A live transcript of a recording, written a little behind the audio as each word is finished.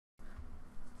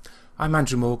I'm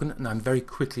Andrew Morgan, and I'm very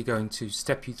quickly going to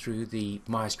step you through the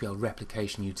MySQL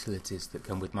replication utilities that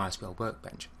come with MySQL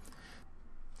Workbench.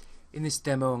 In this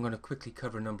demo, I'm going to quickly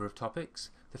cover a number of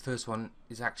topics. The first one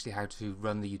is actually how to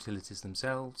run the utilities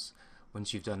themselves.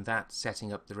 Once you've done that,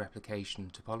 setting up the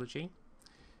replication topology,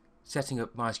 setting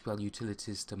up MySQL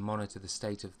utilities to monitor the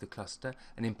state of the cluster,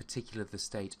 and in particular the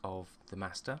state of the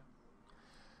master.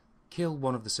 Kill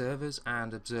one of the servers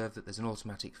and observe that there's an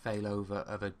automatic failover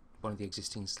of one of the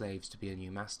existing slaves to be a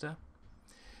new master.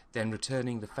 Then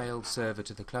returning the failed server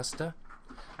to the cluster,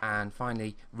 and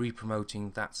finally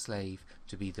re-promoting that slave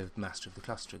to be the master of the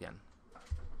cluster again.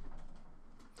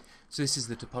 So this is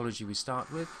the topology we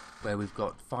start with, where we've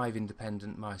got 5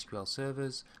 independent MySQL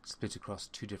servers split across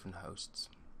 2 different hosts.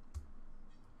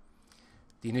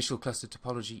 The initial cluster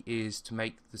topology is to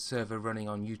make the server running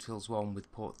on utils1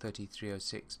 with port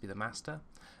 3306 be the master,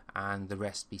 and the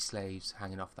rest be slaves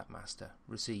hanging off that master,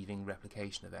 receiving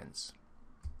replication events.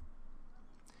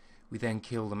 We then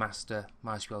kill the master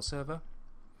MySQL server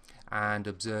and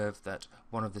observe that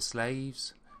one of the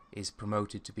slaves is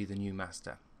promoted to be the new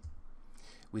master.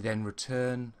 We then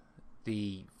return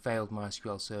the failed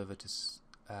MySQL server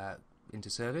into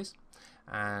service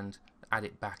and add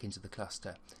it back into the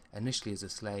cluster, initially as a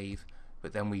slave,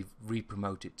 but then we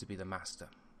re-promote it to be the master.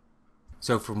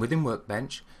 So from within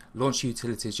Workbench, launch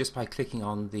utilities just by clicking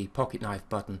on the pocket knife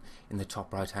button in the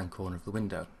top right hand corner of the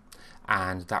window,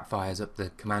 and that fires up the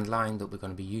command line that we're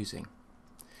going to be using.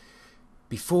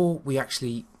 Before we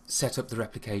actually set up the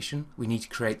replication, we need to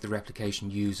create the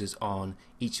replication users on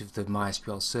each of the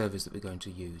MySQL servers that we're going to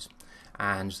use.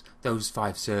 And those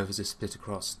 5 servers are split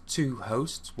across 2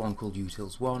 hosts, one called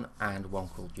utils1 and one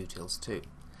called utils2.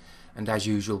 And as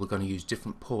usual, we're going to use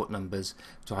different port numbers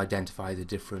to identify the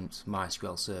different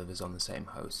MySQL servers on the same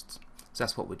hosts. So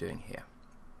that's what we're doing here.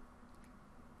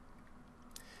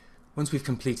 Once we've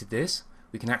completed this,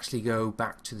 we can actually go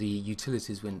back to the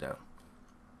utilities window.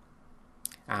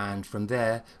 And from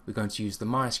there, we're going to use the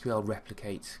MySQL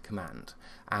replicate command.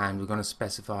 And we're going to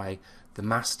specify the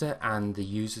master and the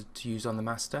user to use on the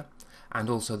master, and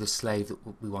also the slave that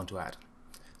we want to add.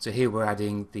 So here we're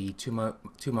adding the two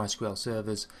MySQL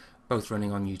servers, both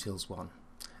running on utils1.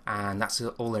 And that's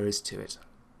all there is to it.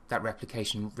 That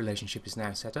replication relationship is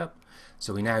now set up,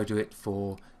 so we now do it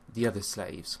for the other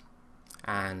slaves.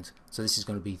 And so this is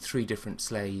going to be 3 different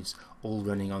slaves all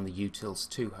running on the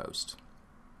utils2 host.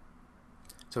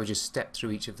 So we just step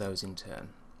through each of those in turn.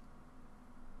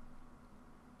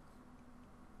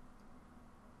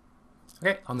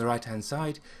 Okay, on the right hand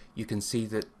side you can see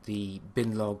that the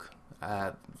binlog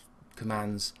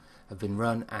commands have been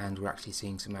run, and we're actually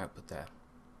seeing some output there.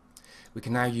 We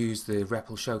can now use the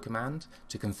repl show command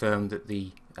to confirm that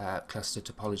the cluster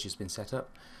topology has been set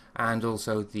up, and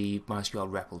also the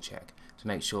MySQL repl check to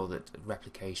make sure that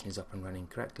replication is up and running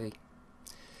correctly.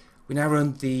 We now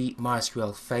run the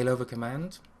MySQL failover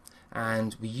command,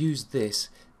 and we use this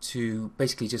to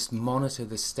basically just monitor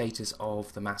the status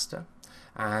of the master,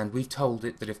 and we've told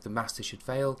it that if the master should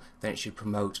fail, then it should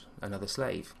promote another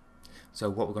slave. So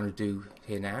what we're going to do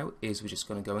here now is we're just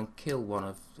going to go and kill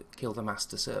the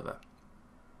master server.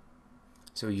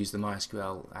 So we use the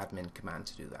MySQL admin command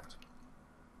to do that.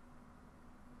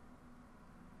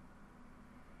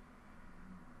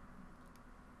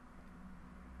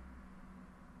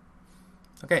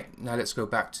 Okay, now let's go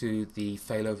back to the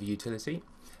failover utility,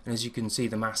 and as you can see,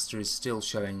 the master is still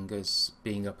showing as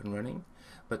being up and running,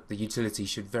 but the utility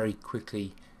should very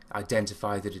quickly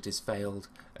identify that it has failed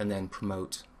and then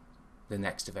promote the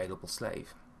next available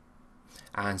slave.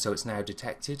 And so it's now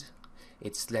detected,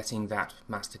 it's letting that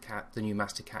the new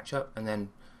master catch up and then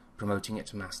promoting it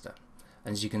to master.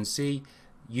 And as you can see,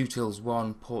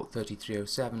 utils1 port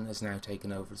 3307 has now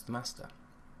taken over as the master.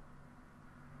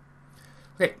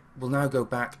 Okay, we'll now go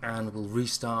back and we'll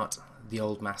restart the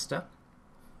old master.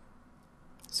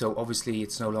 So obviously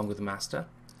it's no longer the master,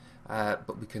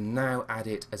 but we can now add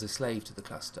it as a slave to the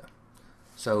cluster.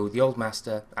 So the old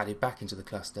master added back into the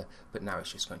cluster, but now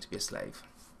it's just going to be a slave.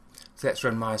 So let's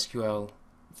run MySQL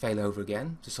failover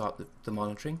again to start the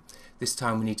monitoring. This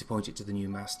time we need to point it to the new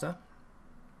master.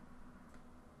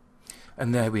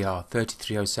 And there we are,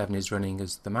 3307 is running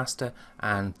as the master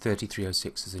and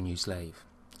 3306 as a new slave.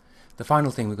 The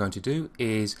final thing we're going to do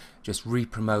is just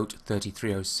re-promote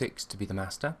 3306 to be the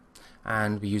master,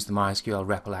 and we use the MySQL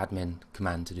repl admin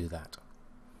command to do that.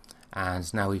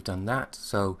 And now we've done that,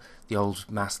 so the old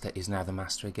master is now the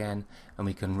master again, and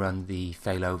we can run the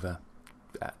failover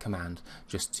command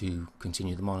just to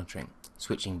continue the monitoring,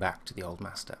 switching back to the old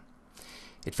master.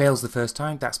 It fails the first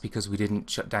time. That's because we didn't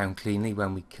shut down cleanly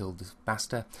when we killed the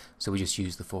master, so we just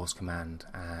used the force command,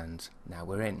 and now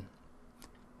we're in.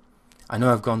 I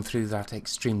know I've gone through that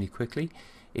extremely quickly.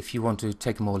 If you want to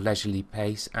take a more leisurely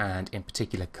pace and in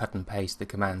particular cut and paste the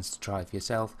commands to try for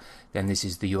yourself, then this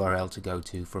is the URL to go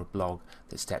to for a blog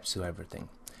that steps through everything.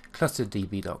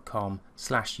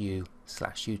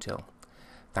 clusterdb.com/u/util.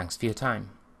 Thanks for your time.